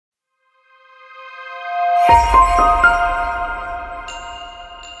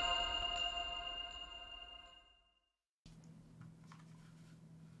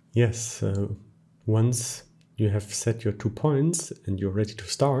Yes, once you have set your 2 points and you're ready to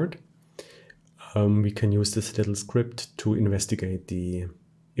start, we can use this little script to investigate the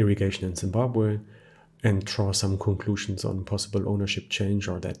irrigation in Zimbabwe and draw some conclusions on possible ownership change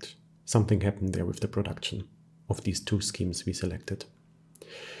or that something happened there with the production of these 2 schemes we selected.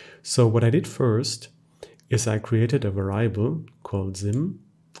 So what I did first is I created a variable called Zim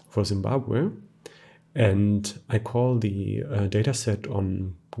for Zimbabwe, and I call the dataset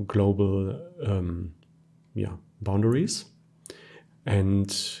on global boundaries,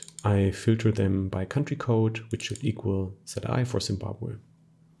 and I filter them by country code, which should equal ZI for Zimbabwe.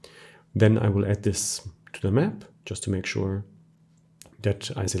 Then I will add this to the map just to make sure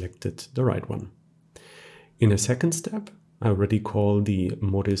that I selected the right one. In a second step, I already call the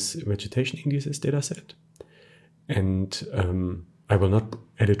MODIS vegetation indices dataset, and I will not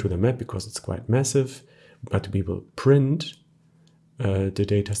add it to the map because it's quite massive, but we will print the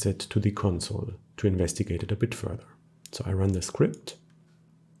dataset to the console to investigate it a bit further. So I run the script.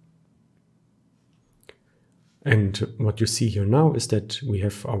 And what you see here now is that we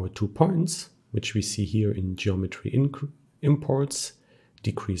have our 2 points, which we see here in geometry imports,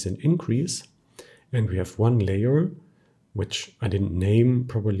 decrease and increase. And we have one layer, which I didn't name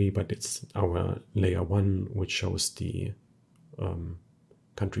properly, but it's our layer 1, which shows the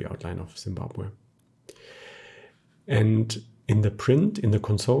country outline of Zimbabwe. And in the print, in the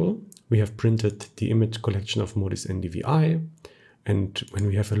console, we have printed the image collection of MODIS NDVI. And when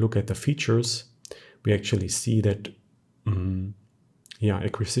we have a look at the features, we actually see that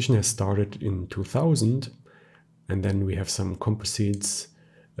acquisition has started in 2000, and then we have some composites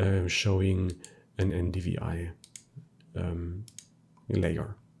showing an NDVI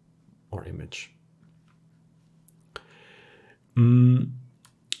layer or image.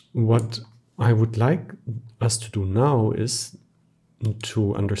 What I would like us to do now is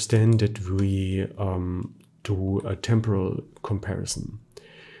to understand that we do a temporal comparison.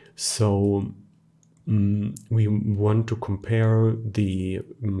 So we want to compare the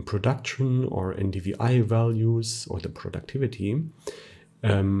production or NDVI values or the productivity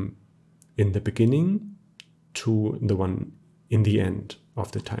in the beginning to the one in the end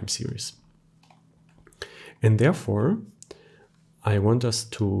of the time series. And therefore, I want us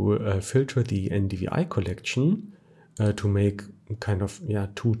to filter the NDVI collection to make kind of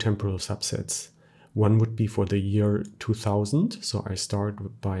 2 temporal subsets. One would be for the year 2000. So I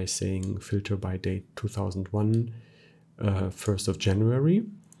start by saying filter by date 2001, 1st of January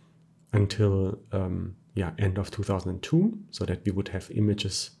until end of 2002, so that we would have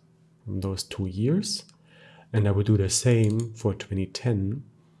images from those 2 years. And I would do the same for 2010,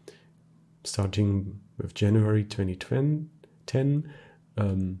 starting with January 2010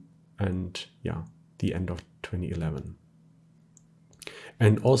 and the end of 2011.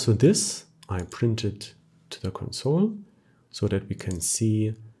 And also this I printed to the console so that we can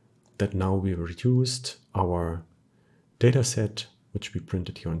see that now we reduced our dataset, which we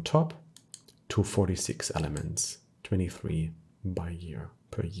printed here on top, to 46 elements, 23 per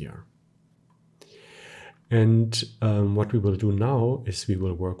year. And what we will do now is we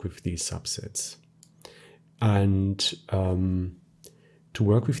will work with these subsets. And to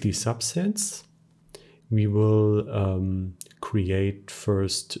work with these subsets, we will create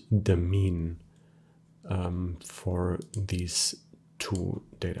first the mean for these 2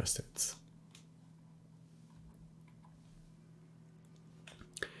 data sets.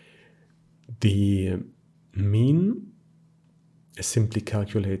 The mean is simply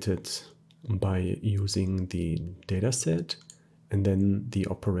calculated by using the data set and then the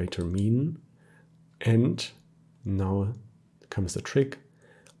operator mean. And now comes the trick.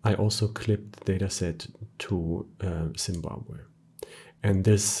 I also clipped the dataset to Zimbabwe. And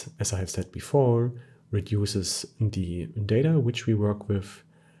this, as I have said before, reduces the data which we work with,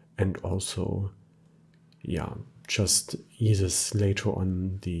 and also, just eases later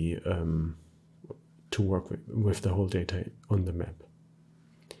on the to work with the whole data on the map.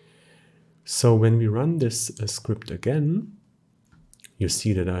 So when we run this script again, you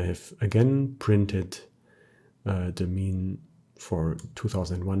see that I have again printed the mean for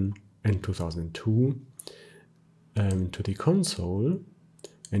 2001 and 2002 to the console.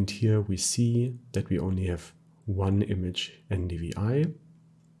 And here we see that we only have one image NDVI,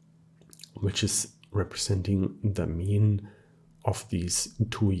 which is representing the mean of these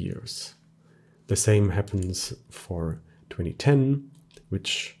 2 years. The same happens for 2010,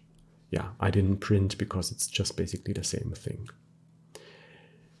 which, I didn't print because it's just basically the same thing.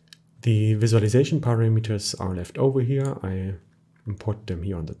 The visualization parameters are left over here. I import them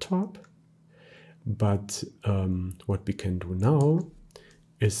here on the top. But what we can do now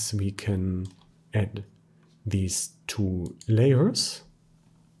is we can add these two layers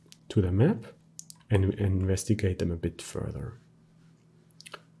to the map and investigate them a bit further.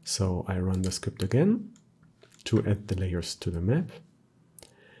 So I run the script again to add the layers to the map.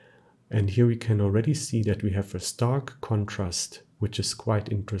 And here we can already see that we have a stark contrast, which is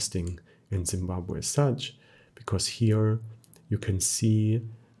quite interesting in Zimbabwe as such, because here you can see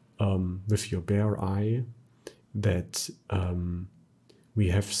with your bare eye that we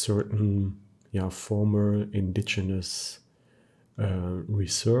have certain former indigenous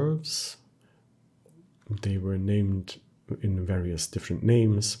reserves. They were named in various different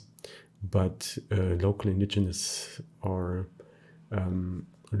names, but local indigenous or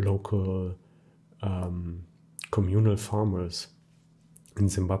local communal farmers in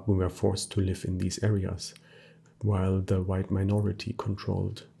Zimbabwe were forced to live in these areas, while the white minority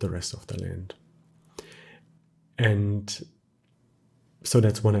controlled the rest of the land. And so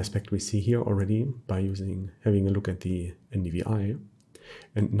that's one aspect we see here already by having a look at the NDVI.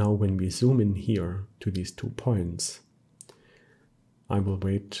 And now when we zoom in here to these 2 points, I will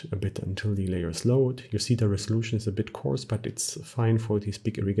wait a bit until the layers load. You see the resolution is a bit coarse, but it's fine for these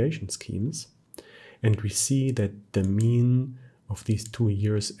big irrigation schemes. And we see that the mean of these 2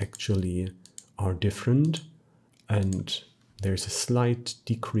 years actually are different. And there's a slight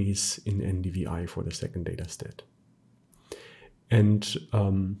decrease in NDVI for the second data set. And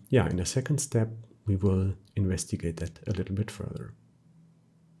in the second step, we will investigate that a little bit further.